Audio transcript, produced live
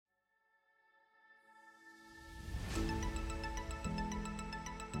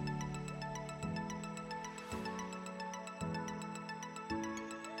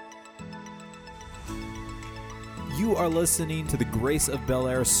You are listening to the Grace of Bel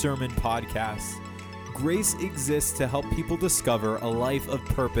Air Sermon Podcast. Grace exists to help people discover a life of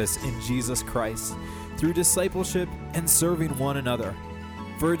purpose in Jesus Christ through discipleship and serving one another.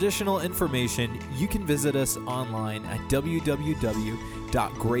 For additional information, you can visit us online at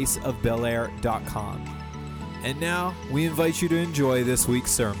www.graceofbelair.com. And now, we invite you to enjoy this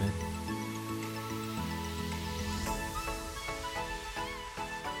week's sermon.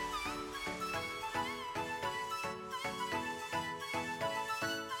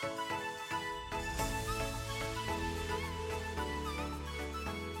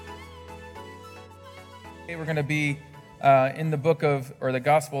 We're going to be in the book of, or the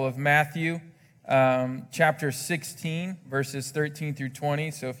Gospel of Matthew, chapter 16, verses 13 through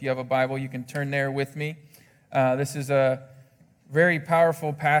 20. So if you have a Bible, you can turn there with me. This is a very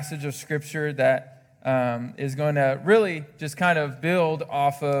powerful passage of Scripture that is going to really just kind of build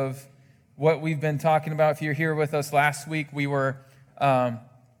off of what we've been talking about. If you're here with us last week, we were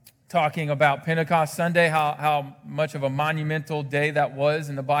talking about Pentecost Sunday, how much of a monumental day that was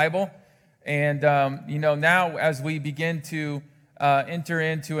in the Bible. And, now as we begin to enter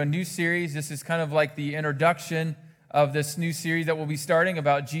into a new series, this is kind of like the introduction of this new series that we'll be starting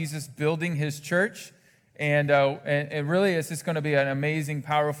about Jesus building his church. And really, it's just going to be an amazing,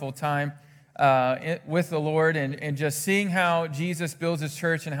 powerful time with the Lord and just seeing how Jesus builds his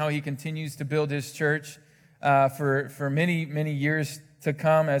church and how he continues to build his church for many, many years to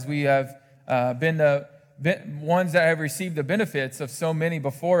come, as we have been the ones that have received the benefits of so many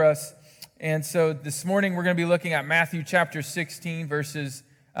before us. And so this morning we're going to be looking at Matthew chapter 16, verses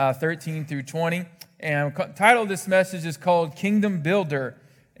 13 through 20. And the title of this message is called Kingdom Builder.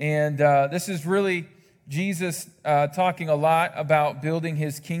 And this is really Jesus talking a lot about building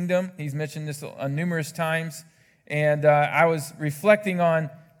his kingdom. He's mentioned this numerous times. And I was reflecting on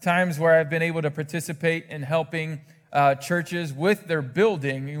times where I've been able to participate in helping churches with their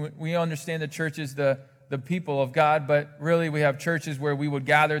building. We understand the church is the people of God, but really we have churches where we would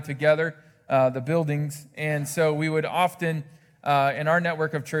gather together, the buildings. And so we would often, in our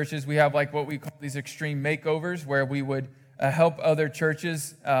network of churches, we have like what we call these extreme makeovers, where we would help other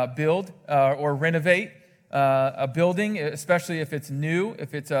churches build or renovate a building, especially if it's new,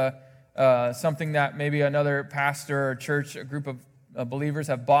 if it's something that maybe another pastor or church, a group of believers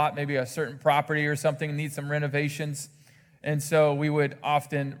have bought, maybe a certain property or something, needs some renovations. And so we would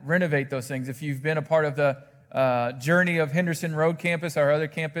often renovate those things. If you've been a part of the journey of Henderson Road campus, our other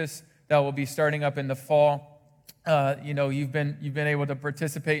campus that will be starting up in the fall, you've been able to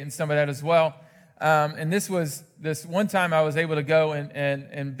participate in some of that as well. And this one time I was able to go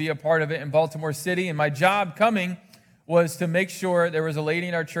and be a part of it in Baltimore City. And my job coming was to make sure there was a lady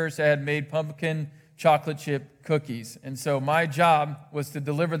in our church that had made pumpkin chocolate chip cookies. And so my job was to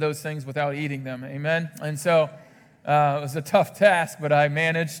deliver those things without eating them. Amen. And so it was a tough task, but I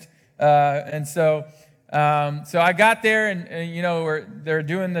managed. So I got there, and they're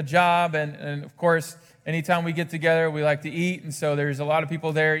doing the job, and of course, anytime we get together, we like to eat, and so there's a lot of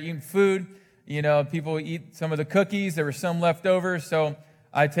people there eating food. People eat some of the cookies. There were some left over, so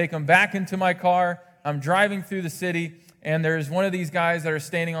I take them back into my car. I'm driving through the city, and there's one of these guys that are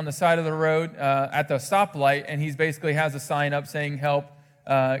standing on the side of the road at the stoplight, and he basically has a sign up saying, "Help."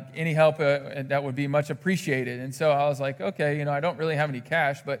 Any help that would be much appreciated. And so I was like, okay, I don't really have any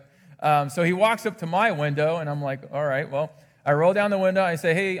cash, but so he walks up to my window, and I'm like, all right, well, I roll down the window. I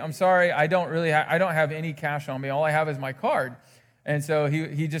say, hey, I'm sorry, I don't have any cash on me. All I have is my card. And so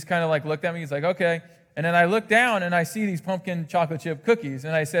he just kind of like looked at me. He's like, okay. And then I look down and I see these pumpkin chocolate chip cookies,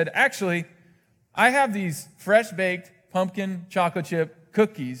 and I said, actually, I have these fresh baked pumpkin chocolate chip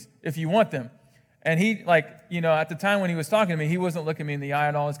cookies if you want them. And he, at the time when he was talking to me, he wasn't looking me in the eye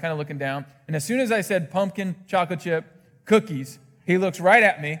at all. He's kind of looking down. And as soon as I said pumpkin chocolate chip cookies, he looks right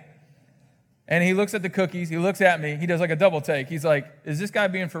at me. And he looks at the cookies. He looks at me. He does like a double take. He's like, is this guy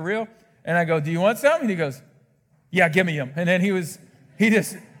being for real? And I go, do you want some? And he goes, yeah, give me them. And then he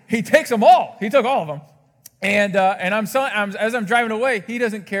takes them all. He took all of them. And as I'm driving away, he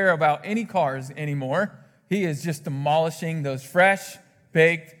doesn't care about any cars anymore. He is just demolishing those fresh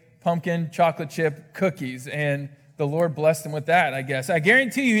baked pumpkin chocolate chip cookies, and the Lord blessed him with that, I guess. I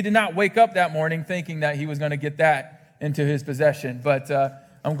guarantee you he did not wake up that morning thinking that he was going to get that into his possession, but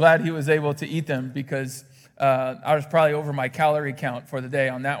I'm glad he was able to eat them, because I was probably over my calorie count for the day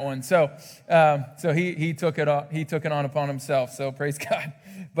on that one. So he took it on upon himself, so praise God.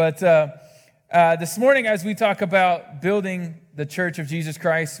 But this morning, as we talk about building the church of Jesus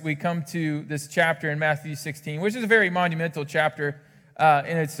Christ, we come to this chapter in Matthew 16, which is a very monumental chapter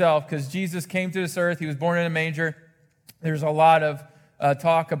in itself, because Jesus came to this earth. He was born in a manger. There's a lot of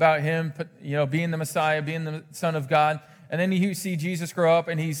talk about him, being the Messiah, being the Son of God. And then you see Jesus grow up,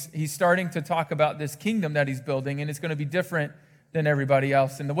 and he's starting to talk about this kingdom that he's building, and it's going to be different than everybody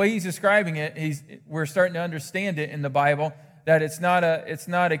else. And the way he's describing it, we're starting to understand it in the Bible, that it's not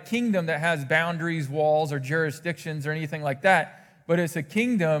a kingdom that has boundaries, walls, or jurisdictions or anything like that, but it's a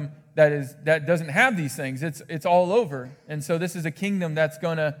kingdom that doesn't have these things. It's all over. And so this is a kingdom that's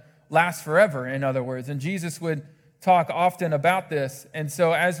going to last forever, in other words. And Jesus would talk often about this. And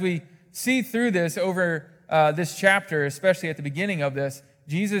so as we see through this over this chapter, especially at the beginning of this,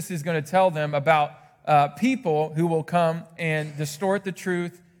 Jesus is going to tell them about people who will come and distort the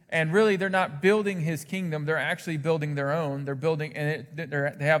truth. And really, they're not building his kingdom. They're actually building their own. They're building, and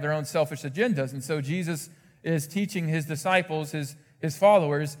they have their own selfish agendas. And so Jesus is teaching his disciples, his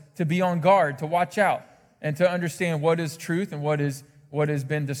followers, to be on guard, to watch out, and to understand what is truth and what is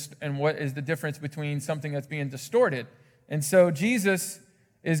the difference between something that's being distorted. And so Jesus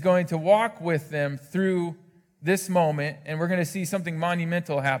is going to walk with them through this moment, and we're going to see something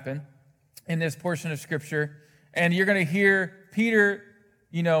monumental happen in this portion of Scripture. And you're going to hear Peter,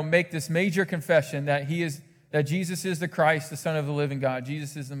 make this major confession that Jesus is the Christ, the Son of the living God.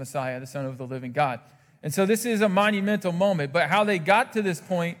 Jesus is the Messiah, the Son of the living God. And so this is a monumental moment, but how they got to this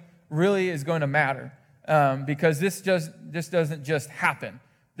point really is going to matter, because this doesn't just happen.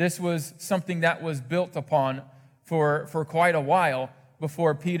 This was something that was built upon for quite a while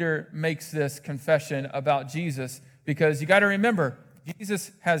before Peter makes this confession about Jesus, because you got to remember,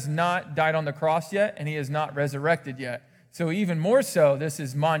 Jesus has not died on the cross yet, and he is not resurrected yet. So even more so, this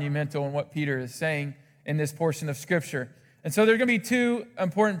is monumental in what Peter is saying in this portion of Scripture. And so there are going to be two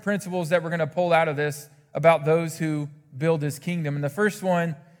important principles that we're going to pull out of this about those who build his kingdom. And the first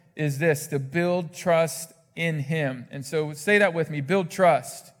one is this: to build trust in him. And so say that with me: build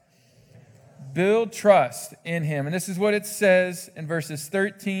trust. Build trust in him. And this is what it says in verses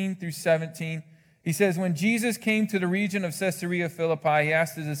 13 through 17. He says, when Jesus came to the region of Caesarea Philippi, he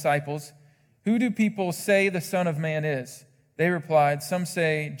asked his disciples, "Who do people say the Son of Man is?" They replied, "Some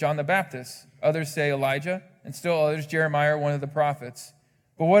say John the Baptist, others say Elijah, and still others Jeremiah, one of the prophets.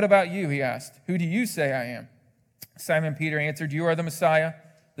 But what about you?" he asked. "Who do you say I am?" Simon Peter answered, "You are the Messiah,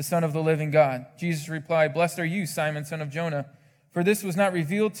 the Son of the living God." Jesus replied, "Blessed are you, Simon, son of Jonah, for this was not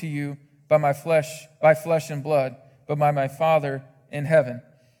revealed to you by flesh and blood, but by my Father in heaven."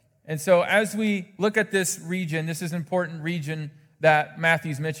 And so as we look at this region, this is an important region that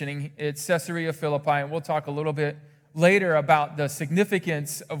Matthew's mentioning. It's Caesarea Philippi, and we'll talk a little bit later about the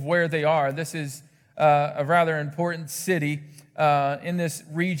significance of where they are. This is a rather important city in this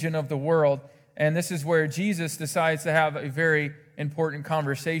region of the world, and this is where Jesus decides to have a very important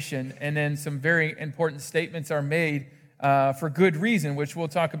conversation, and then some very important statements are made for good reason, which we'll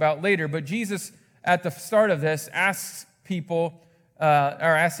talk about later. But Jesus, at the start of this, asks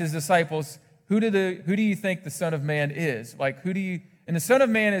his disciples, who do you think the Son of Man is? And the Son of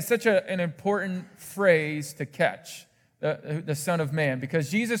Man is such an important phrase to catch, the Son of Man, because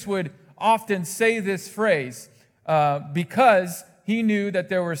Jesus would often say this phrase because he knew that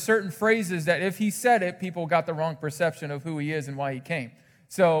there were certain phrases that if he said it, people got the wrong perception of who he is and why he came.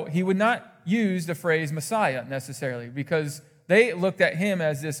 So he would not use the phrase Messiah necessarily, because they looked at him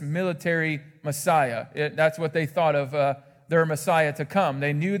as this military Messiah. That's what they thought of their Messiah to come.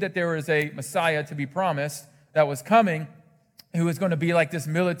 They knew that there was a Messiah to be promised that was coming, who was going to be like this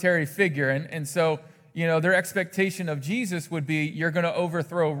military figure. And so, their expectation of Jesus would be, you're going to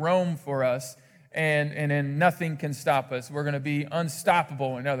overthrow Rome for us, and then nothing can stop us. We're going to be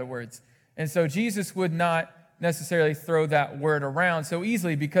unstoppable, in other words. And so Jesus would not necessarily throw that word around so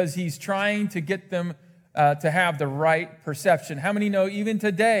easily, because he's trying to get them to have the right perception. How many know even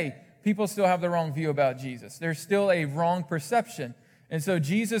today, people still have the wrong view about Jesus? There's still a wrong perception. And so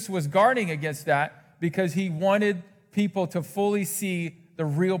Jesus was guarding against that, because he wanted people to fully see the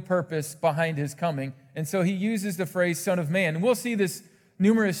real purpose behind his coming. And so he uses the phrase Son of Man. And we'll see this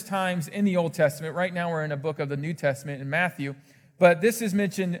numerous times in the Old Testament. Right now we're in a book of the New Testament in Matthew. But this is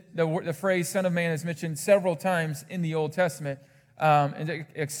mentioned, the phrase Son of Man is mentioned several times in the Old Testament, and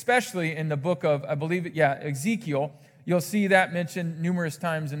especially in the book of, Ezekiel. You'll see that mentioned numerous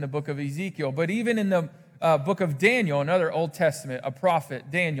times in the book of Ezekiel. But even in the book of Daniel, another Old Testament, a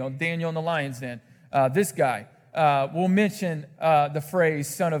prophet, Daniel in the lion's den, this guy will mention the phrase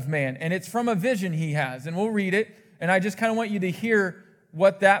Son of Man. And it's from a vision he has. And we'll read it. And I just kind of want you to hear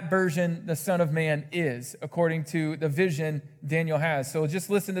what that version, the Son of Man, is, according to the vision Daniel has. So just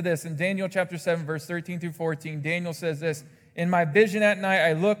listen to this. In Daniel chapter 7, verse 13 through 14, Daniel says this: "In my vision at night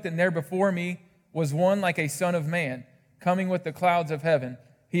I looked, and there before me was one like a son of man, coming with the clouds of heaven.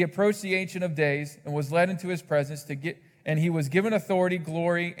 He approached the Ancient of Days and was led into his presence and he was given authority,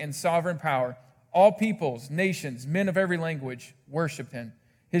 glory, and sovereign power. All peoples, nations, men of every language worshiped him.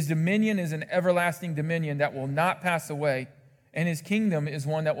 His dominion is an everlasting dominion that will not pass away, and his kingdom is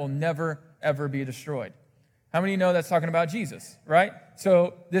one that will never, ever be destroyed. How many know that's talking about Jesus, right?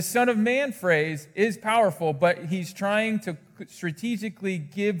 So this Son of Man phrase is powerful, but he's trying to strategically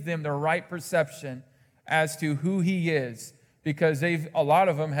give them the right perception as to who he is, because a lot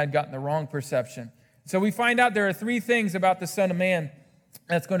of them had gotten the wrong perception. So we find out there are three things about the Son of Man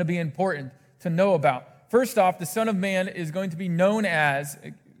that's going to be important to know about. First off, the Son of Man is going to be known as,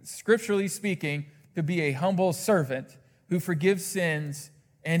 scripturally speaking, to be a humble servant who forgives sins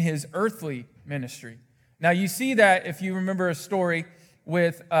in his earthly ministry. Now, you see that if you remember a story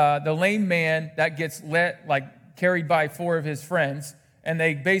with the lame man that gets carried by four of his friends, and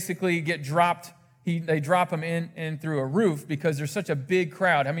they basically get dropped. They drop him in through a roof because there's such a big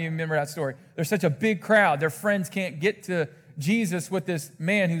crowd. How many of you remember that story? There's such a big crowd. Their friends can't get to Jesus with this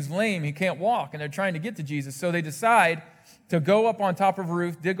man who's lame. He can't walk, and they're trying to get to Jesus. So they decide to go up on top of a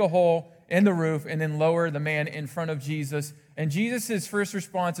roof, dig a hole in the roof, and then lower the man in front of Jesus. And Jesus' first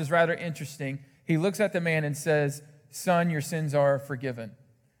response is rather interesting. He looks at the man and says, "Son, your sins are forgiven."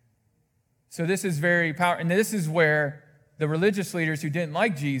 So this is very powerful. And this is where the religious leaders who didn't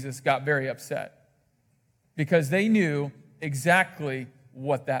like Jesus got very upset, because they knew exactly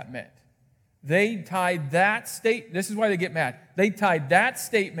what that meant. They tied that this is why they get mad. They tied that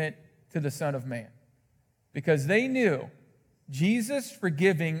statement to the Son of Man, because they knew Jesus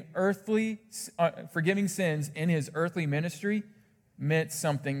forgiving sins in his earthly ministry meant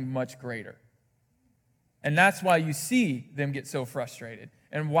something much greater. And that's why you see them get so frustrated,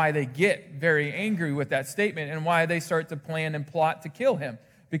 and why they get very angry with that statement, and why they start to plan and plot to kill him,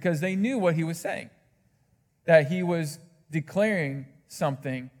 because they knew what he was saying, that he was declaring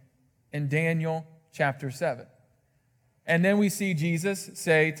something in Daniel chapter 7. And then we see Jesus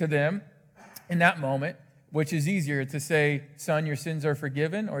say to them in that moment, which is easier, to say, "Son, your sins are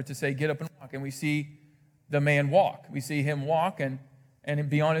forgiven," or to say, "Get up and walk." And we see the man walk. We see him walk and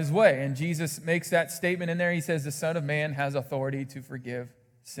be on his way. And Jesus makes that statement in there. He says, "The Son of Man has authority to forgive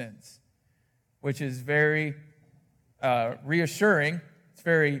sins," which is very reassuring. It's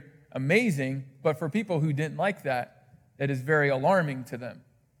very amazing. But for people who didn't like that, it is very alarming to them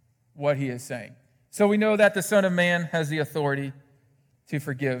what he is saying. So we know that the Son of Man has the authority to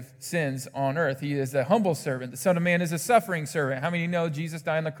forgive sins on earth. He is a humble servant. The Son of Man is a suffering servant. How many know Jesus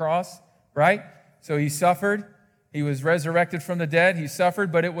died on the cross, right? So he suffered. He was resurrected from the dead. He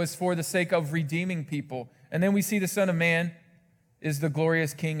suffered, but it was for the sake of redeeming people. And then we see the Son of Man is the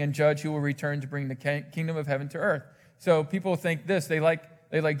glorious King and Judge who will return to bring the kingdom of heaven to earth. So people think this. They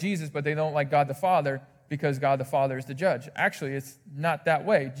like Jesus, but they don't like God the Father, because God the Father is the judge. Actually, it's not that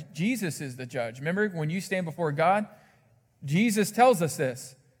way. Jesus is the judge. Remember, when you stand before God, Jesus tells us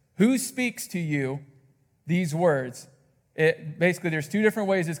this. Who speaks to you these words? Basically, there's two different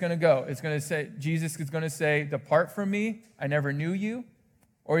ways it's going to go. It's going to say, Jesus is going to say, "Depart from me, I never knew you."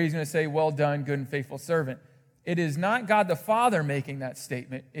 Or he's going to say, "Well done, good and faithful servant." It is not God the Father making that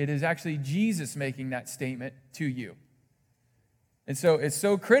statement. It is actually Jesus making that statement to you. And so it's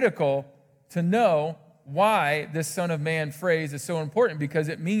so critical to know why this Son of Man phrase is so important, because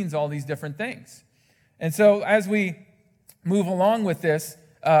it means all these different things. And so as we move along with this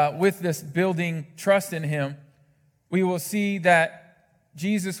building trust in him, we will see that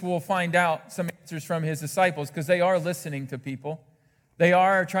Jesus will find out some answers from his disciples, because they are listening to people. They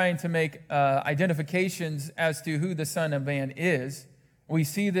are trying to make identifications as to who the Son of Man is. We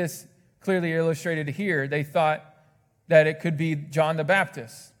see this clearly illustrated here. They thought that it could be John the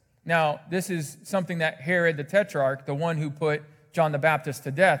Baptist. Now, this is something that Herod the Tetrarch, the one who put John the Baptist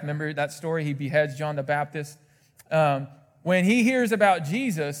to death, remember that story? He beheads John the Baptist. When he hears about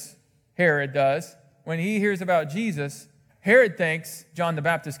Jesus, Herod does, when he hears about Jesus, Herod thinks John the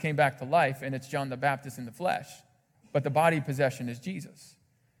Baptist came back to life, and it's John the Baptist in the flesh. But the body possession is Jesus.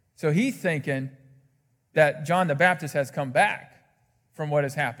 So he's thinking that John the Baptist has come back from what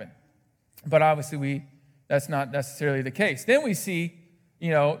has happened. But obviously that's not necessarily the case. Then we see,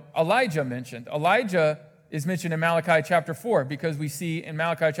 Elijah mentioned. Elijah is mentioned in Malachi chapter 4, because we see in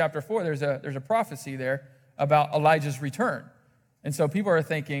Malachi chapter 4 there's a prophecy there about Elijah's return. And so people are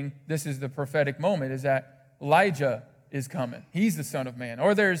thinking this is the prophetic moment, is that Elijah is coming. He's the Son of Man.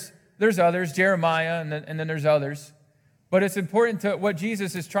 Or there's others, Jeremiah, and then there's others. But it's important to what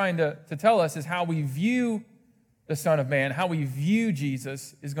Jesus is trying to tell us is how we view the Son of Man, how we view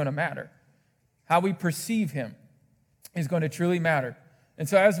Jesus is going to matter. How we perceive him is going to truly matter. And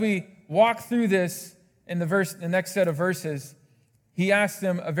so as we walk through this in the next set of verses, he asked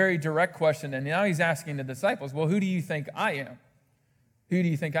them a very direct question, and now he's asking the disciples, well, who do you think I am? Who do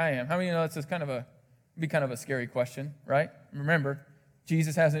you think I am? How many of you know that's just kind of a scary question, right? Remember,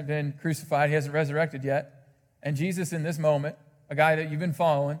 Jesus hasn't been crucified. He hasn't resurrected yet. And Jesus in this moment, a guy that you've been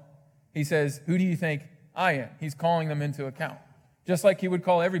following, he says, who do you think I am? He's calling them into account. Just like he would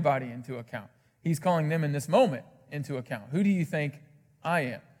call everybody into account. He's calling them in this moment into account. Who do you think I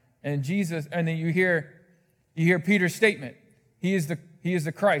am? And Jesus, and then you hear Peter's statement. He is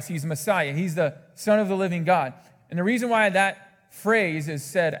the Christ. He's the Messiah. He's the Son of the living God. And the reason why that phrase is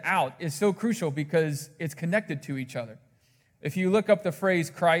said out is so crucial because it's connected to each other. If you look up the phrase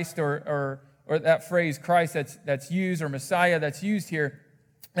Christ or that phrase Christ that's used, or Messiah that's used here,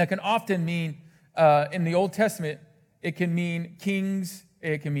 that can often mean, in the Old Testament, it can mean kings,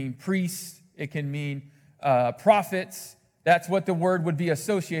 it can mean priests, it can mean prophets. That's what the word would be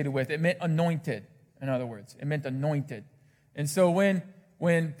associated with. It meant anointed, in other words. It meant anointed. And so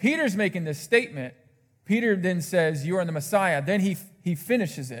when Peter's making this statement, Peter then says, you are the Messiah. Then he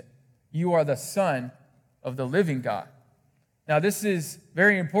finishes it. You are the Son of the living God. Now, this is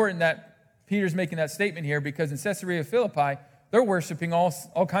very important that Peter's making that statement here because in Caesarea Philippi, they're worshiping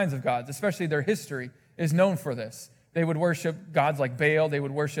all kinds of gods, especially their history is known for this. They would worship gods like Baal. They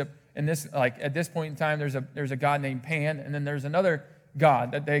would worship, at this point in time, there's a god named Pan, and then there's another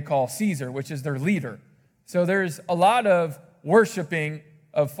god that they call Caesar, which is their leader. So there's a lot of worshiping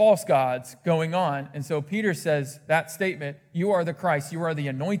of false gods going on. And so Peter says that statement, you are the Christ, you are the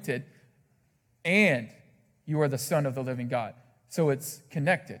anointed, and you are the Son of the living God. So it's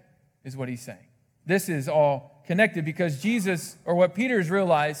connected, is what he's saying. This is all connected because Jesus, or what Peter's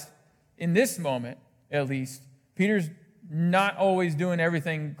realized in this moment, at least, Peter's not always doing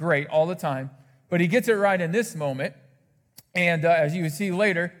everything great all the time, but he gets it right in this moment. And as you see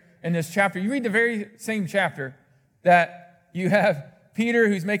later in this chapter, you read the very same chapter that you have Peter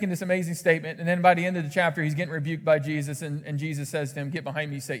who's making this amazing statement, and then by the end of the chapter, he's getting rebuked by Jesus, and Jesus says to him, get behind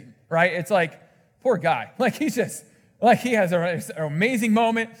me, Satan, right? It's like, poor guy. He has an amazing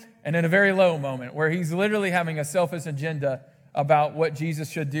moment and then a very low moment where he's literally having a selfish agenda about what Jesus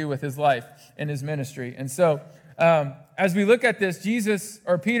should do with his life and his ministry. And so as we look at this,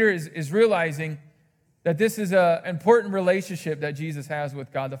 Peter is realizing that this is an important relationship that Jesus has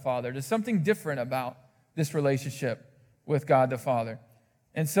with God the Father. There's something different about this relationship with God the Father.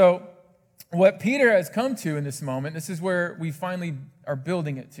 And so what Peter has come to in this moment, this is where we finally are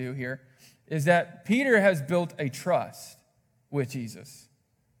building it to here, is that Peter has built a trust with Jesus.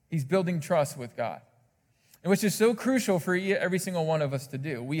 He's building trust with God, which is so crucial for every single one of us to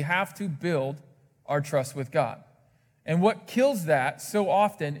do. We have to build our trust with God. And what kills that so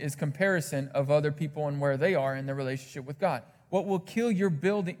often is comparison of other people and where they are in their relationship with God. What will kill your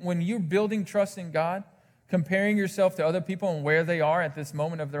building, when you're building trust in God, comparing yourself to other people and where they are at this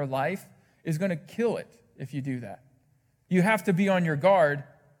moment of their life is going to kill it if you do that. You have to be on your guard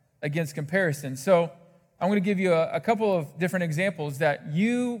against comparison. So I'm going to give you a couple of different examples that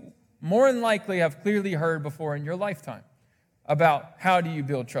you more than likely have clearly heard before in your lifetime about how do you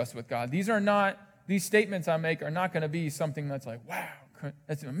build trust with God. These statements I make are not going to be something that's like, wow,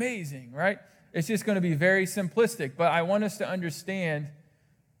 that's amazing, right? It's just going to be very simplistic, but I want us to understand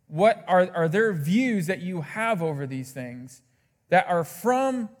what are there views that you have over these things that are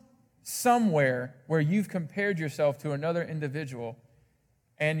from somewhere where you've compared yourself to another individual,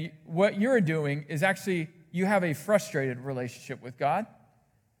 and what you're doing is actually you have a frustrated relationship with God,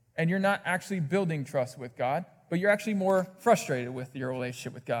 and you're not actually building trust with God, but you're actually more frustrated with your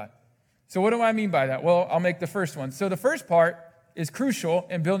relationship with God. So what do I mean by that? Well, I'll make the first one. So the first part is crucial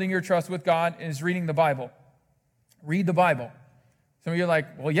in building your trust with God is reading the Bible. Read the Bible. Some of you are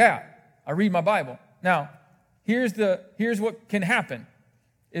like, well, yeah, I read my Bible. Now, here's what can happen,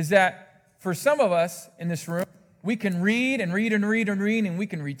 is that for some of us in this room, we can read and read and read and read, and we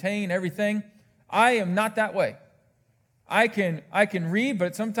can retain everything. I am not that way. I can read,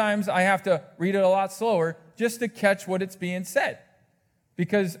 but sometimes I have to read it a lot slower just to catch what it's being said,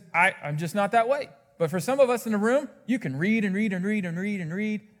 because I'm just not that way. But for some of us in the room, you can read and read and read and read and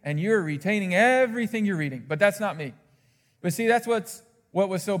read, and you're retaining everything you're reading. But that's not me. But see, that's what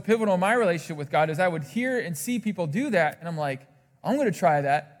was so pivotal in my relationship with God is I would hear and see people do that, and I'm like, I'm going to try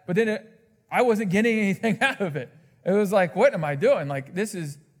that. But then I wasn't getting anything out of it. It was like, what am I doing? Like, this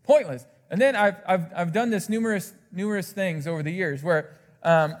is pointless. And then I've done this numerous things over the years where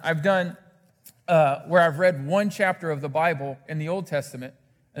I've read one chapter of the Bible in the Old Testament,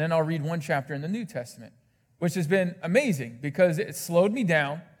 and then I'll read one chapter in the New Testament, which has been amazing because it slowed me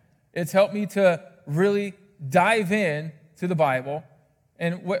down. It's helped me to really dive in to the Bible.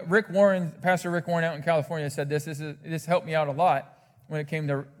 And what Pastor Rick Warren out in California said this helped me out a lot, when it came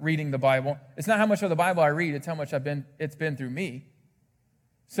to reading the Bible. It's not how much of the Bible I read, it's how much it's been through me.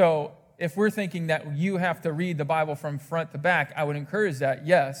 So if we're thinking that you have to read the Bible from front to back, I would encourage that,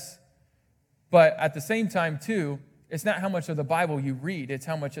 yes. But at the same time, too, it's not how much of the Bible you read, it's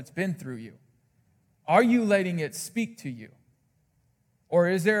how much it's been through you. Are you letting it speak to you? Or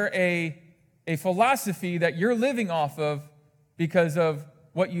is there a philosophy that you're living off of because of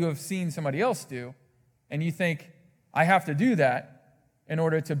what you have seen somebody else do, and you think, I have to do that in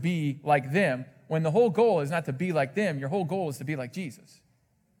order to be like them, when the whole goal is not to be like them, your whole goal is to be like Jesus.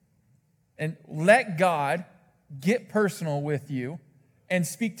 And let God get personal with you and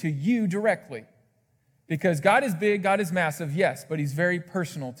speak to you directly. Because God is big, God is massive, yes, but he's very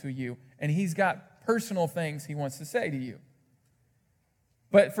personal to you, and he's got personal things he wants to say to you.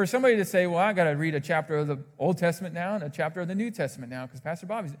 But for somebody to say, well, I got to read a chapter of the Old Testament now and a chapter of the New Testament now because Pastor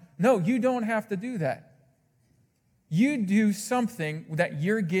Bobby's... No, you don't have to do that. You do something that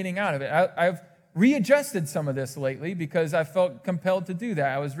you're getting out of it. I've readjusted some of this lately because I felt compelled to do that.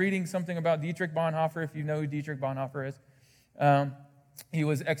 I was reading something about Dietrich Bonhoeffer, if you know who Dietrich Bonhoeffer is. He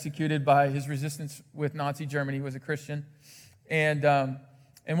was executed by his resistance with Nazi Germany. He was a Christian. And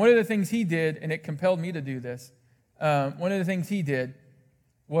one of the things he did, and it compelled me to do this, one of the things he did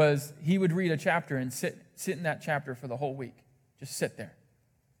was he would read a chapter and sit in that chapter for the whole week. Just sit there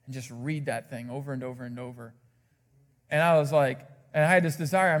and just read that thing over and over and over. And I was like, and I had this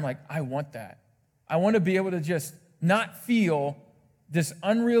desire, I'm like, I want that. I want to be able to just not feel this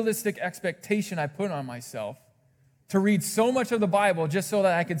unrealistic expectation I put on myself to read so much of the Bible just so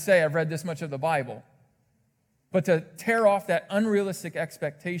that I could say I've read this much of the Bible, but to tear off that unrealistic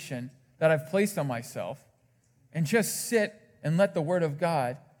expectation that I've placed on myself and just sit and let the Word of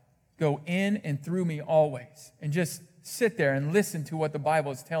God go in and through me always. And just sit there and listen to what the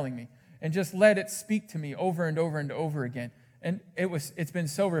Bible is telling me. And just let it speak to me over and over and over again. And it's been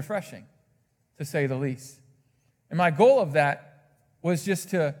so refreshing, to say the least. And my goal of that was just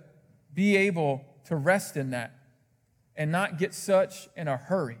to be able to rest in that and not get such in a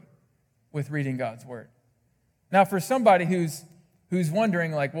hurry with reading God's Word. Now, for somebody who's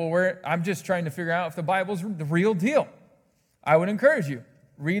wondering, like, well, I'm just trying to figure out if the Bible's the real deal, I would encourage you,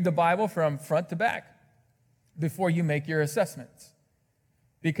 read the Bible from front to back before you make your assessments.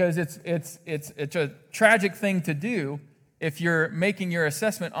 Because it's a tragic thing to do if you're making your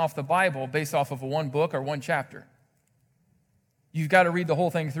assessment off the Bible based off of one book or one chapter. You've got to read the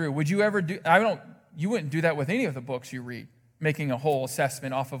whole thing through. Would you ever do, you wouldn't do that with any of the books you read, making a whole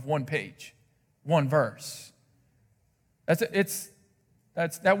assessment off of one page, one verse.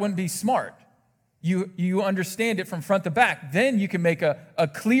 That wouldn't be smart. You understand it from front to back. Then you can make a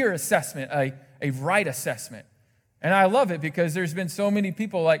clear assessment, a right assessment. And I love it because there's been so many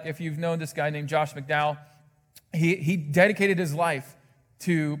people, like if you've known this guy named Josh McDowell, he dedicated his life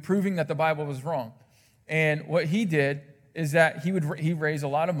to proving that the Bible was wrong. And what he did is that he raised a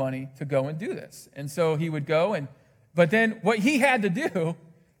lot of money to go and do this. And so he would go, but then what he had to do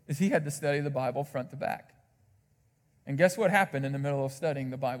is he had to study the Bible front to back. And guess what happened in the middle of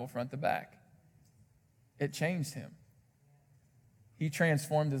studying the Bible front to back? It changed him. He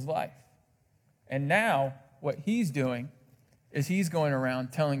transformed his life. And now what he's doing is he's going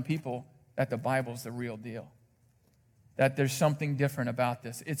around telling people that the Bible's the real deal, that there's something different about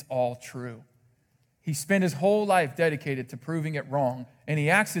this. It's all true. He spent his whole life dedicated to proving it wrong, and he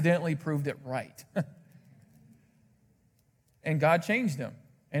accidentally proved it right. And God changed him,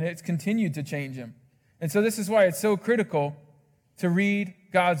 and it's continued to change him. And so this is why it's so critical to read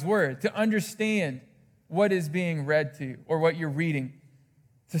God's Word, to understand what is being read to you or what you're reading,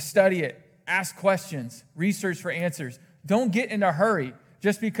 to study it, ask questions, research for answers. Don't get in a hurry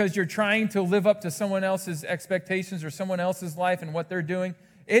just because you're trying to live up to someone else's expectations or someone else's life and what they're doing.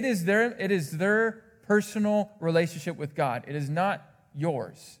 It is their personal relationship with God. It is not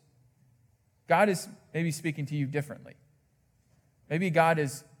yours. God is maybe speaking to you differently. Maybe God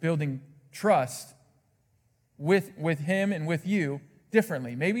is building trust with him and with you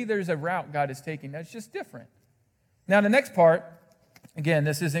differently. Maybe there's a route God is taking that's just different. Now, the next part, again,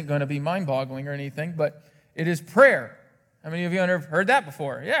 this isn't going to be mind-boggling or anything, but it is prayer. How many of you have heard that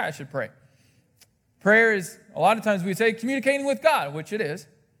before? Yeah, I should pray. Prayer is, a lot of times we say, communicating with God, which it is,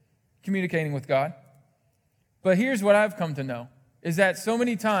 communicating with God. But here's what I've come to know, is that so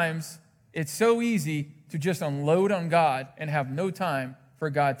many times it's so easy to just unload on God and have no time for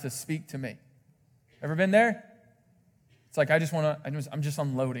God to speak to me. Ever been there? It's like I'm just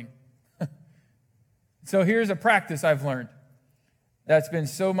unloading. So here's a practice I've learned that's been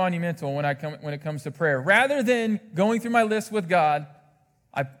so monumental when it comes to prayer. Rather than going through my list with God,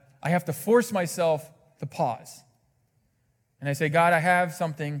 I have to force myself to pause. And I say, God, I have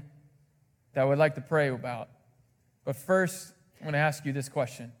something that I would like to pray about. But first, I'm going to ask you this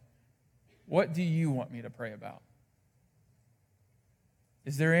question. What do you want me to pray about?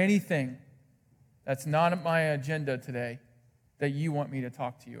 Is there anything that's not on my agenda today that you want me to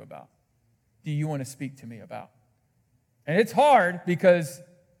talk to you about? Do you want to speak to me about? And it's hard because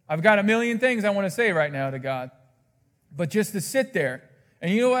I've got a million things I want to say right now to God. But just to sit there.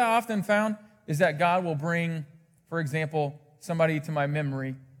 And you know what I often found? Is that God will bring, for example, somebody to my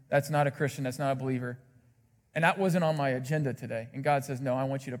memory that's not a Christian, that's not a believer. And that wasn't on my agenda today. And God says, no, I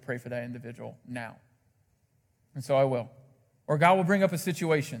want you to pray for that individual now. And so I will. Or God will bring up a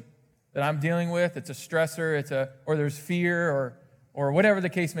situation that I'm dealing with. It's a stressor, or there's fear, or whatever the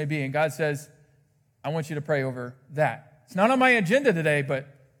case may be. And God says, I want you to pray over that. It's not on my agenda today, but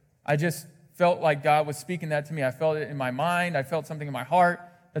I just felt like God was speaking that to me. I felt it in my mind. I felt something in my heart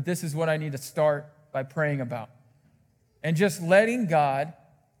that this is what I need to start by praying about. And just letting God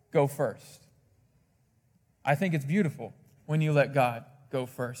go first. I think it's beautiful when you let God go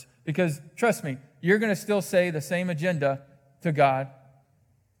first. Because, trust me, you're going to still say the same agenda to God.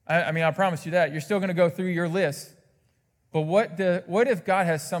 I promise you that. You're still going to go through your list. But what if God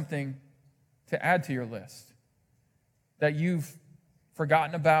has something to add to your list that you've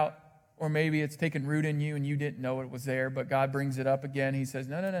forgotten about, or maybe it's taken root in you and you didn't know it was there, but God brings it up again. He says,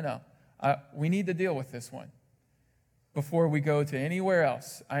 no. We need to deal with this one before we go to anywhere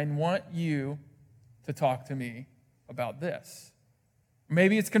else. I want you to talk to me about this.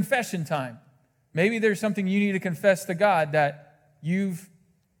 Maybe it's confession time. Maybe there's something you need to confess to God that you've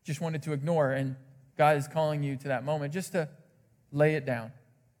just wanted to ignore, and God is calling you to that moment just to lay it down.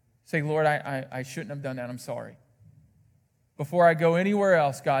 Say, Lord, I shouldn't have done that. I'm sorry. Before I go anywhere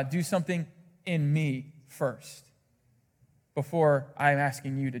else, God, do something in me first before I'm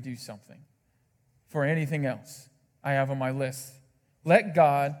asking you to do something for anything else I have on my list. Let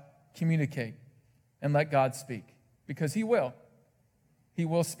God communicate and let God speak, because he will. He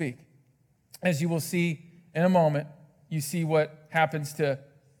will speak. As you will see in a moment, you see what happens to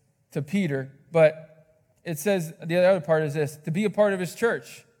Peter, but it says, the other part is this, to be a part of his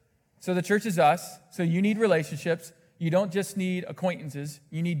church. So the church is us, so you need relationships. You don't just need acquaintances,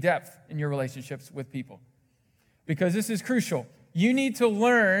 you need depth in your relationships with people. Because this is crucial. You need to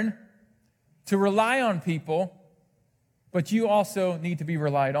learn to rely on people, but you also need to be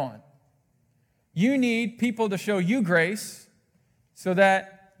relied on. You need people to show you grace so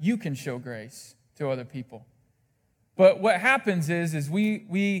that you can show grace to other people. But what happens is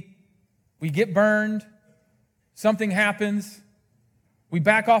we get burned, something happens, we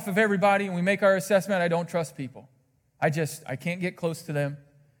back off of everybody, and we make our assessment, I don't trust people. I can't get close to them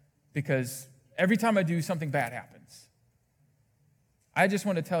because every time I do, something bad happens. I just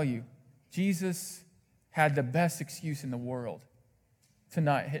want to tell you, Jesus had the best excuse in the world to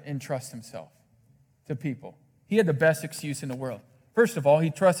not entrust himself to people. He had the best excuse in the world. First of all,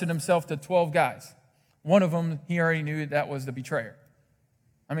 he trusted himself to 12 guys. One of them, he already knew that was the betrayer.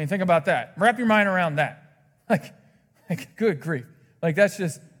 I mean, think about that. Wrap your mind around that. Like good grief.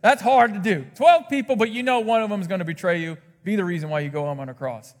 That's hard to do. 12 people, but you know one of them is going to betray you, be the reason why you go home on a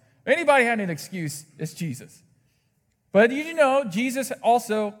cross. If anybody had an excuse, it's Jesus. But did you know Jesus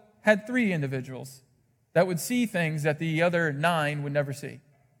also had 3 individuals that would see things that the other 9 would never see?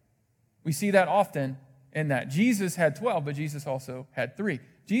 We see that often in that. Jesus had 12, but Jesus also had 3.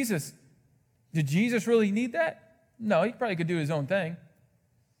 Did Jesus really need that? No, he probably could do his own thing.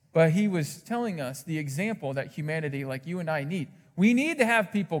 But he was telling us the example that humanity like you and I need. We need to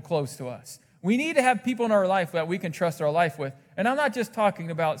have people close to us. We need to have people in our life that we can trust our life with. And I'm not just talking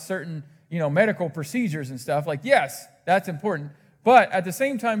about certain, medical procedures and stuff. Like, yes, that's important. But at the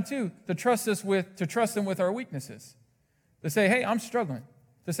same time, too, to trust them with our weaknesses. To say, hey, I'm struggling.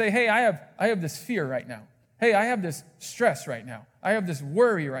 To say, hey, I have this fear right now. Hey, I have this stress right now. I have this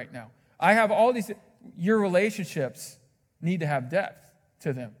worry right now. I have all these. Your relationships need to have depth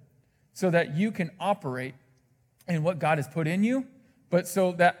to them so that you can operate in what God has put in you, but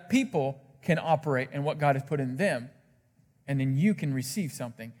so that people can operate in what God has put in them, and then you can receive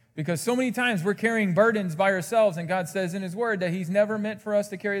something. Because so many times we're carrying burdens by ourselves, and God says in his word that he's never meant for us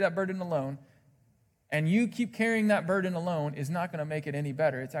to carry that burden alone. And you keep carrying that burden alone is not going to make it any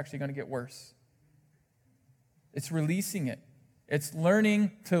better. It's actually going to get worse. It's releasing it. It's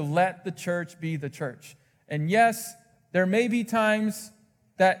learning to let the church be the church. And yes, there may be times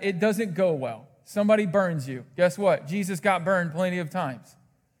that it doesn't go well. Somebody burns you. Guess what? Jesus got burned plenty of times.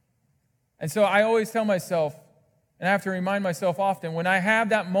 And so I always tell myself, and I have to remind myself often, when I have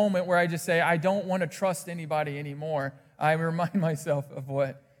that moment where I just say, I don't want to trust anybody anymore, I remind myself of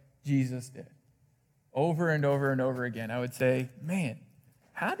what Jesus did. over and over and over again, I would say, man,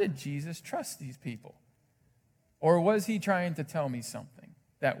 how did Jesus trust these people? Or was he trying to tell me something?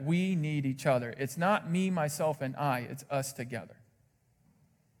 That we need each other. It's not me, myself, and I. It's us together.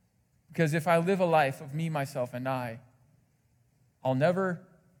 Because if I live a life of me, myself, and I'll never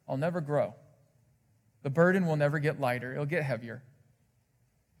grow. The burden will never get lighter. It'll get heavier.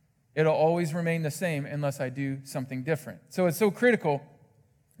 It'll always remain the same unless I do something different. So it's so critical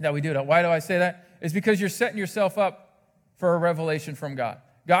that we do that. Why do I say that? It's because you're setting yourself up for a revelation from God.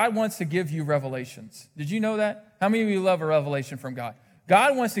 God wants to give you revelations. Did you know that? How many of you love a revelation from God?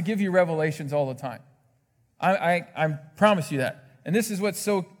 God wants to give you revelations all the time. I promise you that. And this is what's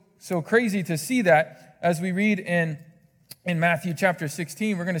so crazy to see that as we read in Matthew chapter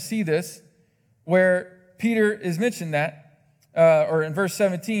 16. We're going to see this where Peter is mentioned that, or in verse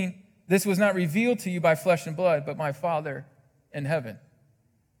 17, this was not revealed to you by flesh and blood, but my Father in heaven.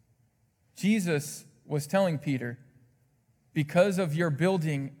 Jesus was telling Peter, because of your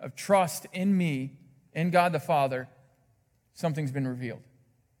building of trust in me, in God the Father, something's been revealed.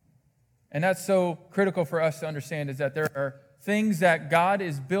 And that's so critical for us to understand, is that there are things that God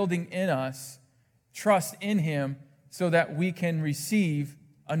is building in us, trust in him, so that we can receive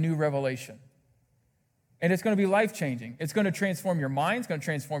a new revelation. And it's going to be life-changing. It's going to transform your mind. It's going to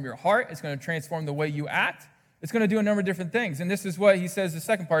transform your heart. It's going to transform the way you act. It's going to do a number of different things. And this is what he says the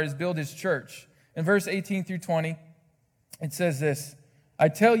second part is build his church. In verse 18 through 20, it says this, I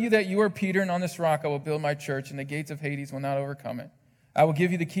tell you that you are Peter, and on this rock I will build my church, and the gates of Hades will not overcome it. I will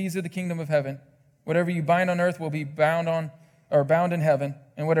give you the keys of the kingdom of heaven. Whatever you bind on earth will be bound in heaven,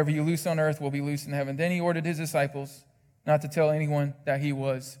 and whatever you loose on earth will be loosed in heaven. Then he ordered his disciples not to tell anyone that he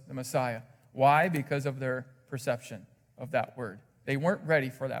was the Messiah. Why? Because of their perception of that word. They weren't ready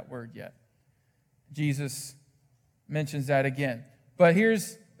for that word yet. Jesus mentions that again. But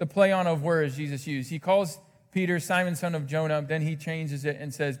here's the play on of words Jesus used. He calls Peter Simon, son of Jonah. Then he changes it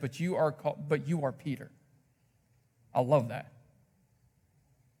and says, but you are Peter. I love that.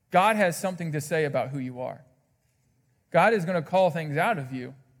 God has something to say about who you are. God is going to call things out of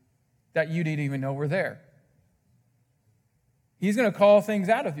you that you didn't even know were there. He's going to call things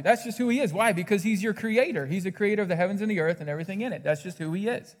out of you. That's just who he is. Why? Because he's your creator. He's the creator of the heavens and the earth and everything in it. That's just who he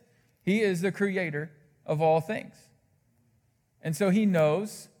is. He is the creator of all things. And so he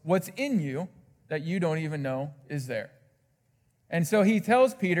knows what's in you that you don't even know is there. And so he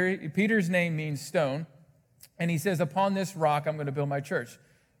tells Peter's name means stone, and he says, upon this rock I'm going to build my church.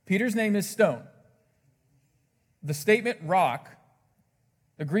 Peter's name is stone. The statement rock,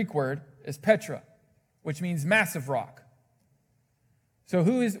 the Greek word, is Petra, which means massive rock. So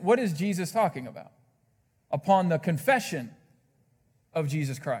what is Jesus talking about? Upon the confession of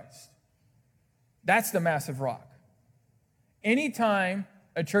Jesus Christ. That's the massive rock. Anytime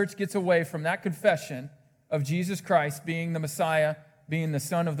a church gets away from that confession of Jesus Christ being the Messiah, being the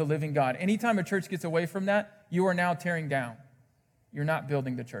Son of the living God, anytime a church gets away from that, you are now tearing down. You're not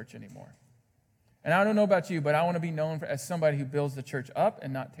building the church anymore. And I don't know about you, but I want to be known as somebody who builds the church up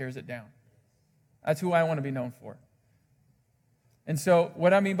and not tears it down. That's who I want to be known for. And so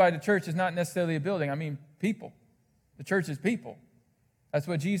what I mean by the church is not necessarily a building. I mean people. The church is people. That's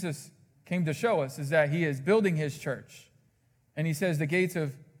what Jesus came to show us, is that he is building his church. And he says the gates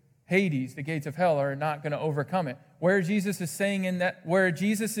of Hades, the gates of hell, are not going to overcome it. Where Jesus is saying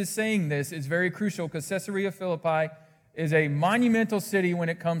this is very crucial, because Caesarea Philippi is a monumental city when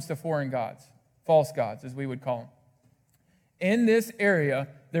it comes to foreign gods, false gods, as we would call them. In this area,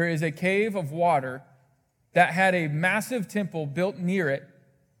 there is a cave of water that had a massive temple built near it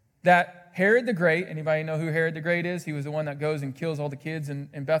that Herod the Great, anybody know who Herod the Great is? He was the one that goes and kills all the kids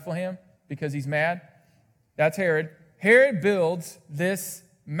in Bethlehem because he's mad. That's Herod. Herod builds this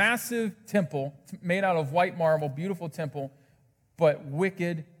massive temple made out of white marble, beautiful temple, but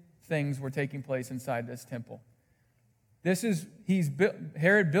wicked things were taking place inside this temple.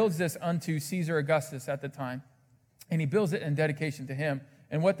 Herod builds this unto Caesar Augustus at the time, and he builds it in dedication to him.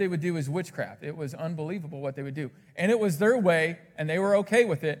 And what they would do is witchcraft. It was unbelievable what they would do. And it was their way, and they were okay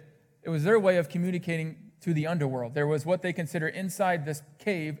with it, it was their way of communicating to the underworld. There was what they consider inside this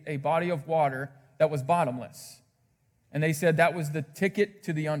cave a body of water that was bottomless. And they said that was the ticket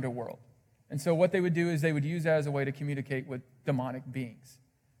to the underworld. And so what they would do is they would use that as a way to communicate with demonic beings.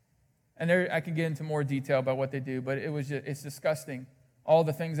 And I can get into more detail about what they do, but it's disgusting, all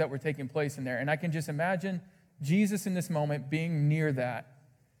the things that were taking place in there. And I can just imagine Jesus in this moment being near that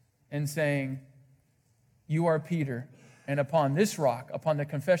and saying, you are Peter, and upon this rock, upon the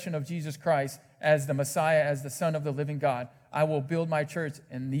confession of Jesus Christ as the Messiah, as the Son of the living God, I will build my church,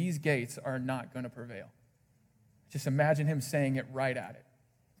 and these gates are not going to prevail. Just imagine him saying it right at it.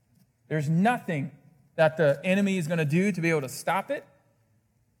 There's nothing that the enemy is going to do to be able to stop it,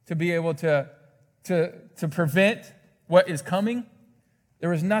 to be able to prevent what is coming. There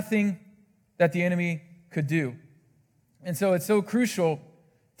was nothing that the enemy could do. And so it's so crucial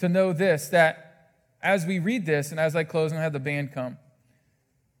to know this, that as we read this, and as I close and I have the band come,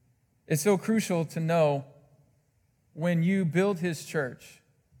 it's so crucial to know when you build his church,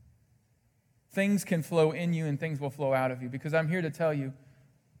 things can flow in you and things will flow out of you. Because I'm here to tell you,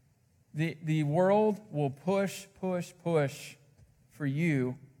 the world will push for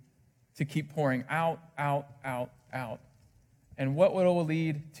you to keep pouring out. And what it will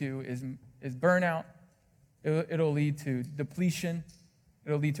lead to is burnout. It'll lead to depletion.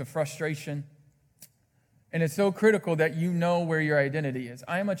 It'll lead to frustration. And it's so critical that you know where your identity is.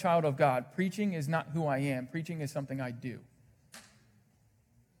 I am a child of God. Preaching is not who I am. Preaching is something I do.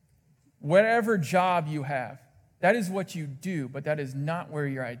 Whatever job you have, that is what you do, but that is not where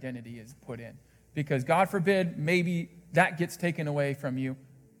your identity is put in. Because God forbid, maybe that gets taken away from you.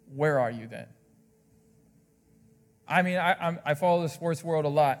 Where are you then? I mean, I follow the sports world a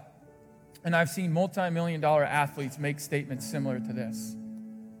lot, and I've seen multi-million-dollar athletes make statements similar to this,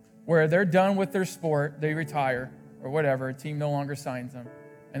 where they're done with their sport, they retire, or whatever, a team no longer signs them,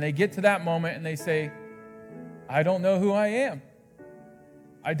 and they get to that moment and they say, I don't know who I am.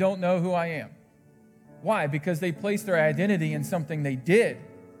 I don't know who I am. Why? Because they placed their identity in something they did,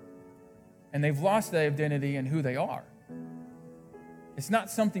 and they've lost their identity in who they are. It's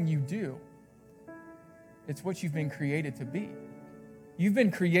not something you do. It's what you've been created to be. You've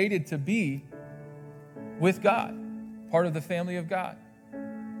been created to be with God, part of the family of God.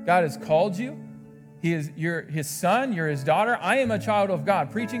 God has called you. You're his son. You're his daughter. I am a child of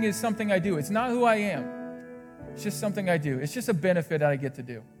God. Preaching is something I do. It's not who I am. It's just something I do. It's just a benefit that I get to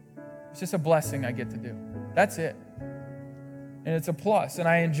do. It's just a blessing I get to do. That's it. And it's a plus, and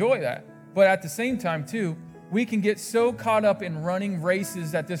I enjoy that. But at the same time, too, we can get so caught up in running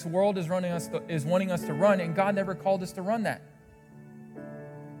races that this world is wanting us to run, and God never called us to run that.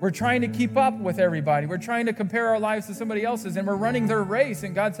 We're trying to keep up with everybody. We're trying to compare our lives to somebody else's, and we're running their race,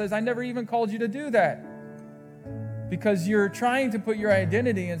 and God says, I never even called you to do that. Because you're trying to put your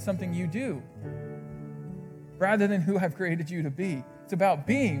identity in something you do, rather than who I've created you to be. It's about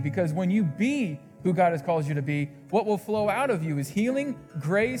being, because when you be who God has called you to be, what will flow out of you is healing,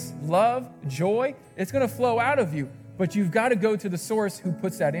 grace, love, joy. It's going to flow out of you, but you've got to go to the source who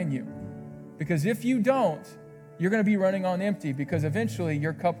puts that in you. Because if you don't, you're going to be running on empty, because eventually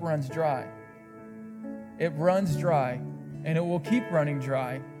your cup runs dry. It runs dry, and it will keep running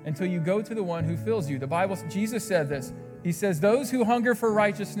dry until you go to the one who fills you. The Bible, Jesus said this. He says, those who hunger for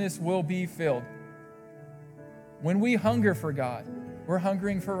righteousness will be filled. When we hunger for God, we're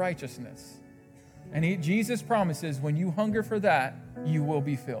hungering for righteousness. And Jesus promises when you hunger for that, you will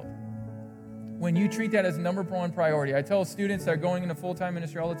be filled. When you treat that as number one priority. I tell students that are going into full-time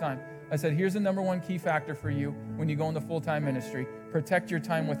ministry all the time, I said, here's the number one key factor for you when you go into full-time ministry. Protect your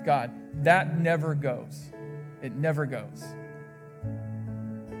time with God. That never goes. It never goes.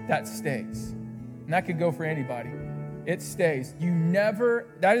 That stays. And that could go for anybody. It stays.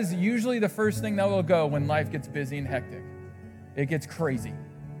 That is usually the first thing that will go when life gets busy and hectic. It gets crazy.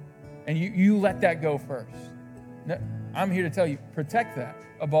 And you let that go first. I'm here to tell you, protect that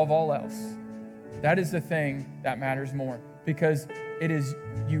above all else. That is the thing that matters more, because it is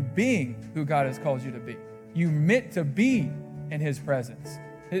you being who God has called you to be. You meant to be in his presence.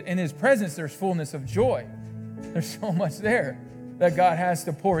 In his presence, there's fullness of joy. There's so much there that God has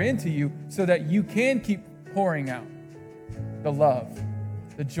to pour into you so that you can keep pouring out the love,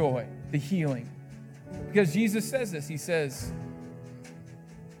 the joy, the healing. Because Jesus says this. He says,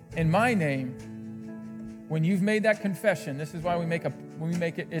 in my name, when you've made that confession, this is why we make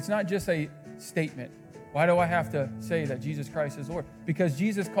it, it's not just a statement. Why do I have to say that Jesus Christ is Lord? Because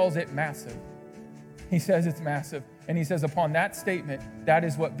Jesus calls it massive. He says it's massive. And he says, upon that statement, that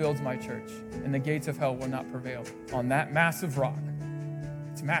is what builds my church. And the gates of hell will not prevail. On that massive rock.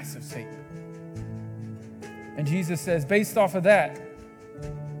 It's a massive statement. And Jesus says, based off of that,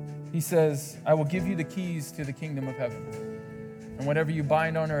 he says, I will give you the keys to the kingdom of heaven. And whatever you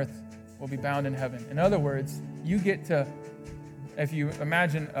bind on earth will be bound in heaven. In other words, you get to, if you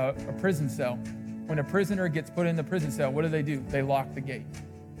imagine a prison cell, when a prisoner gets put in the prison cell, what do? They lock the gate.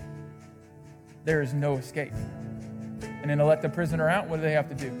 There is no escape. And then to let the prisoner out, what do they have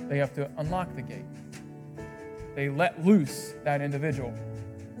to do? They have to unlock the gate. They let loose that individual.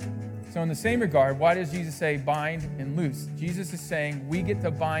 So in the same regard, why does Jesus say bind and loose? Jesus is saying we get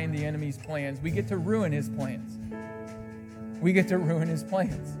to bind the enemy's plans. We get to ruin his plans. We get to ruin his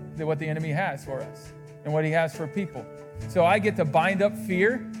plans, what the enemy has for us and what he has for people. So I get to bind up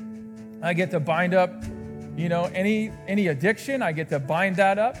fear. I get to bind up, any addiction. I get to bind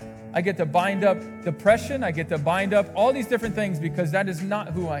that up. I get to bind up depression. I get to bind up all these different things because that is not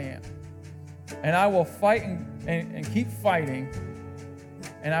who I am. And I will fight and keep fighting.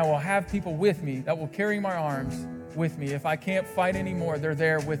 And I will have people with me that will carry my arms with me. If I can't fight anymore, they're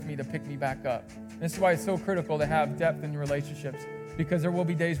there with me to pick me back up. This is why it's so critical to have depth in relationships, because there will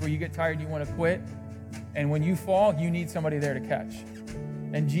be days where you get tired and you want to quit. And when you fall, you need somebody there to catch.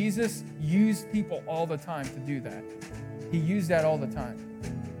 And Jesus used people all the time to do that. He used that all the time.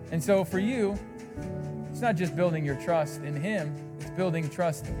 And so for you, it's not just building your trust in him, it's building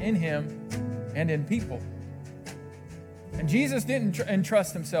trust in him and in people. And Jesus didn't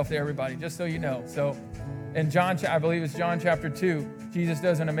entrust himself to everybody, just so you know. So in John, I believe it's John chapter 2, Jesus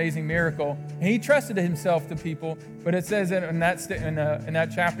does an amazing miracle. And he trusted himself to people, but it says in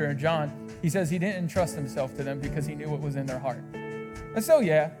that chapter in John, he says he didn't entrust himself to them because he knew what was in their heart. And so,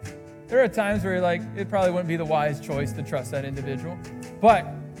 yeah, there are times where it probably wouldn't be the wise choice to trust that individual. But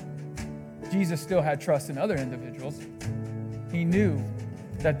Jesus still had trust in other individuals. He knew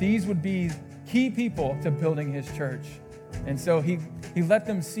that these would be key people to building his church. And so he let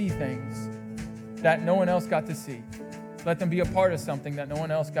them see things that no one else got to see. Let them be a part of something that no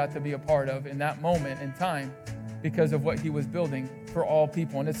one else got to be a part of in that moment in time because of what he was building for all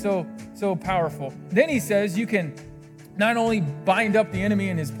people. And it's so powerful. Then he says you can not only bind up the enemy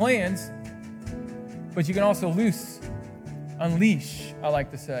and his plans, but you can also unleash, I like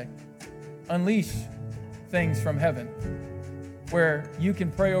to say. Unleash things from heaven where you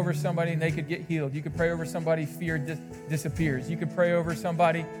can pray over somebody and they could get healed. You could pray over somebody, fear disappears. You could pray over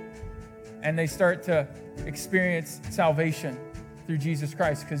somebody and they start to experience salvation through Jesus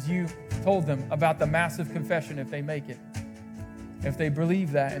Christ because you told them about the massive confession if they make it. If they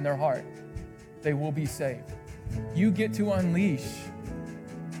believe that in their heart, they will be saved. You get to unleash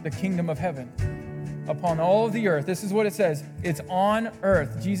the kingdom of heaven upon all of the earth. This is what it says. It's on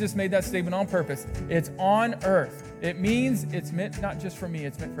earth. Jesus made that statement on purpose. It's on earth. It means it's meant not just for me,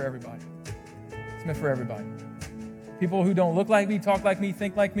 it's meant for everybody. It's meant for everybody. People who don't look like me, talk like me,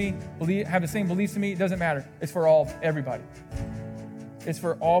 think like me, have the same beliefs as me, it doesn't matter. It's for everybody. It's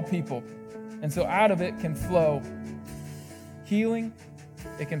for all people. And so out of it can flow healing,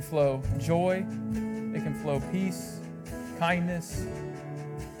 it can flow joy, it can flow peace, kindness,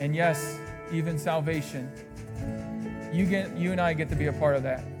 and yes, even salvation. You and I get to be a part of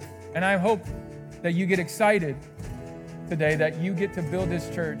that. And I hope that you get excited today that you get to build this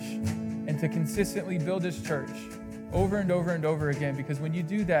church and to consistently build this church over and over and over again, because when you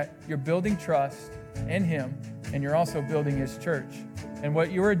do that, you're building trust in him and you're also building his church. And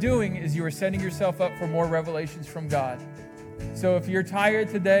what you are doing is you are setting yourself up for more revelations from God. So if you're tired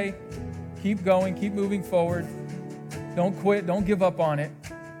today, keep going, keep moving forward. Don't quit, don't give up on it,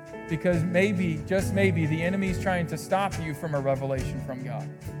 because maybe, just maybe, the enemy's trying to stop you from a revelation from God.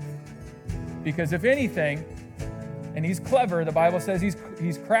 Because if anything, and he's clever, the Bible says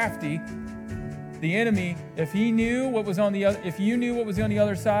he's crafty. The enemy, if you knew what was on the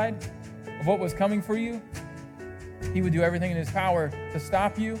other side of what was coming for you, he would do everything in his power to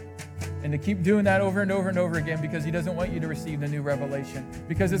stop you and to keep doing that over and over and over again, because he doesn't want you to receive the new revelation,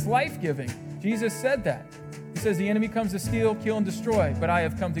 because it's life-giving. Jesus said that. He says the enemy comes to steal, kill, and destroy, but I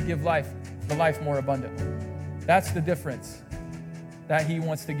have come to give life, the life more abundantly. That's the difference that he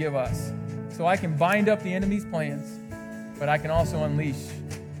wants to give us. So I can bind up the enemy's plans, but I can also unleash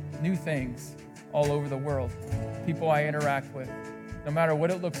new things all over the world, people I interact with, no matter what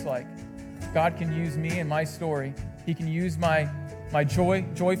it looks like. God can use me and my story. He can use my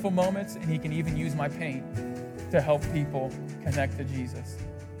joyful moments, and he can even use my pain to help people connect to Jesus.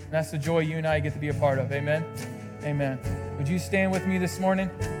 And that's the joy you and I get to be a part of. Amen? Amen. Would you stand with me this morning?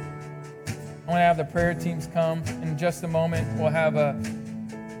 I want to have the prayer teams come in just a moment. We'll have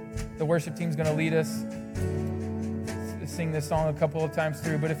the worship team's going to lead us, sing this song a couple of times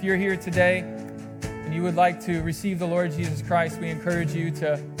through. But if you're here today and you would like to receive the Lord Jesus Christ, we encourage you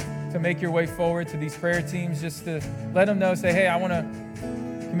to make your way forward to these prayer teams, just to let them know, say, hey, I want to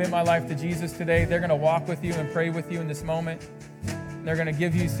commit my life to Jesus today. They're going to walk with you and pray with you in this moment. They're going to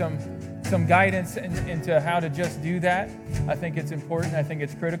give you some guidance into how to just do that. I think it's important. I think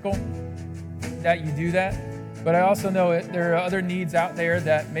it's critical that you do that. But I also know there are other needs out there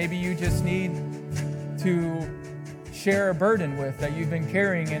that maybe you just need to share a burden with, that you've been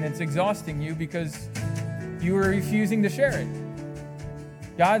carrying and it's exhausting you because you are refusing to share it.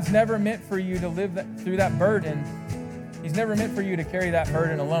 God's never meant for you to live through that burden. He's never meant for you to carry that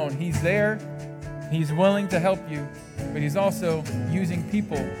burden alone. He's there. He's willing to help you, but he's also using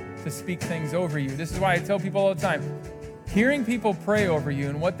people to speak things over you. This is why I tell people all the time, Hearing people pray over you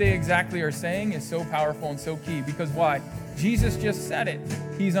and what they exactly are saying is so powerful and so key. Because why? Jesus just said it.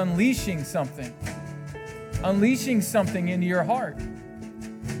 He's unleashing something into your heart.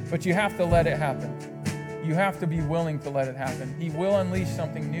 But you have to let it happen. You have to be willing to let it happen. He will unleash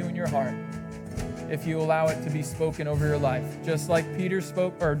something new in your heart if you allow it to be spoken over your life. Just like Peter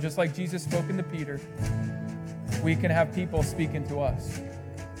spoke, or just like Jesus spoke into Peter, we can have people speaking to us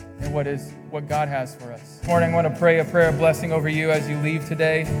and what God has for us. This morning, I want to pray a prayer of blessing over you as you leave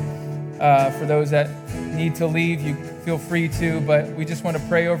today. For those that need to leave, you feel free to, but we just want to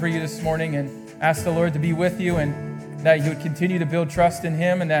pray over you this morning and ask the Lord to be with you, and that you would continue to build trust in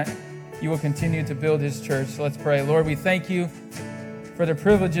Him, and that you will continue to build His church. So let's pray. Lord, we thank you for the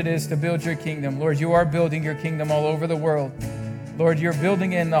privilege it is to build your kingdom. Lord, you are building your kingdom all over the world. Lord, you're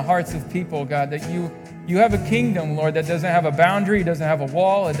building in the hearts of people, God, that you have a kingdom, Lord, that doesn't have a boundary, doesn't have a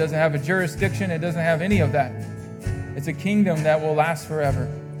wall, it doesn't have a jurisdiction, it doesn't have any of that. It's a kingdom that will last forever.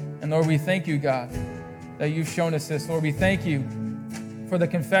 And Lord, we thank you, God, that you've shown us this. Lord, we thank you for the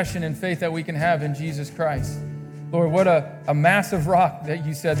confession and faith that we can have in Jesus Christ. Lord, what a massive rock that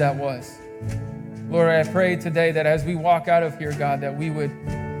you said that was. Lord, I pray today that as we walk out of here, God, that we would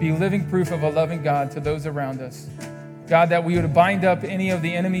be living proof of a loving God to those around us. God, that we would bind up any of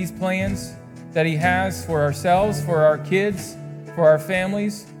the enemy's plans that he has for ourselves, for our kids, for our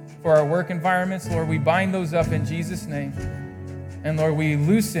families, for our work environments. Lord, we bind those up in Jesus' name. And Lord, we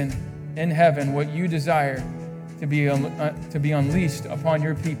loosen in heaven what you desire to be unleashed upon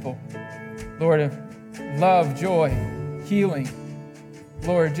your people. Lord, love, joy, healing.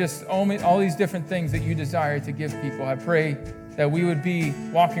 Lord, just all these different things that you desire to give people. I pray that we would be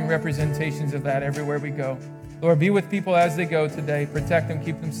walking representations of that everywhere we go. Lord, be with people as they go today. Protect them,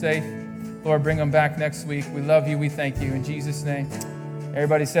 keep them safe. Lord, bring them back next week. We love you. We thank you. In Jesus' name.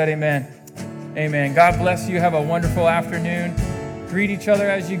 Everybody said amen. Amen. God bless you. Have a wonderful afternoon. Greet each other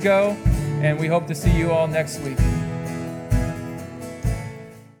as you go, and we hope to see you all next week.